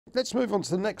Let's move on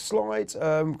to the next slide.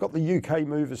 We've got the UK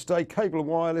movers today. Cable and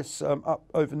wireless up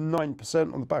over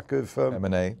 9% on the back of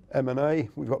M&A.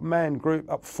 We've got Man Group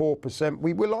up 4%.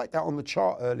 We were like that on the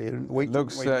chart earlier in the week. Well,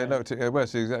 exactly.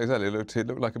 It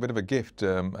looked like a bit of a gift,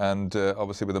 and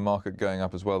obviously with the market going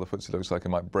up as well, the FTSE looks like it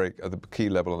might break at the key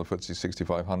level on the FTSE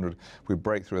 6,500. If we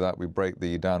break through that, we break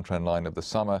the downtrend line of the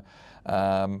summer.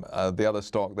 The other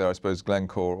stock there, I suppose,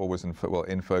 Glencore, always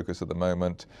in focus at the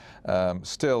moment.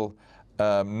 Still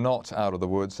not out of the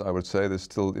woods, I would say. There's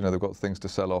still, they've got things to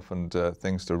sell off and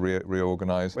things to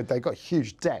reorganise. But they've got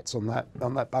huge debts on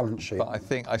that balance sheet. But I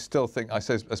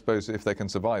suppose if they can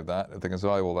survive that, if they can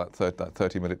survive all that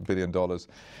 $30 billion,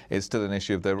 it's still an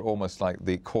issue of they're almost like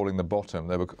calling the bottom.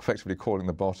 They were effectively calling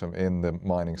the bottom in the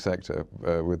mining sector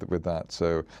with that.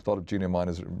 So a lot of junior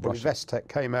miners. Investec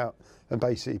came out and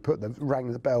basically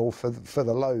rang the bell for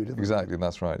the load. Exactly,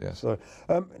 that's right, yes. So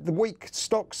the weak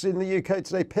stocks in the UK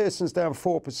today, Pearson's down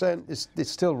 4%. It's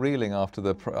still reeling after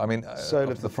the sale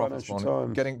of the Financial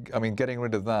Times. Getting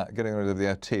rid of that, getting rid of the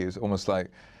FT is almost like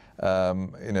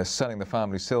selling the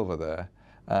family silver there.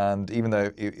 And even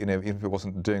though even if it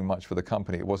wasn't doing much for the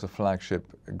company, it was a flagship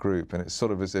group, and it's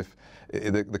sort of as if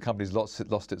the company's lost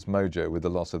its mojo with the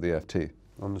loss of the FT.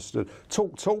 Understood.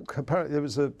 Talk. Apparently there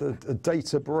was a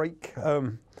data break.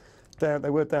 They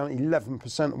were down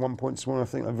 11% at one point this morning. I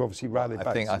think they've obviously rallied back.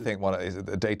 I think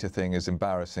the data thing is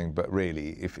embarrassing, but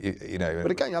really,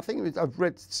 But again, I think I've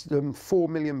read 4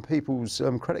 million people's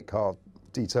credit card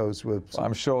details were.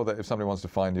 I'm sure that if somebody wants to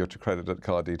find your credit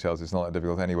card details, it's not that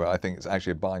difficult anyway. I think it's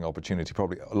actually a buying opportunity,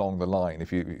 probably along the line.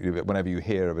 Whenever you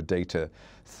hear of a data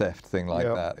theft thing like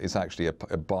that, it's actually a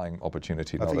buying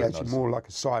opportunity. I think actually more like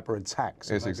a cyber attack.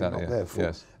 So yes, exactly.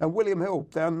 Yes. And William Hill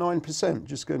down 9%.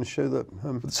 Just going to show that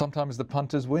sometimes the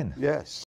punters win. Yes.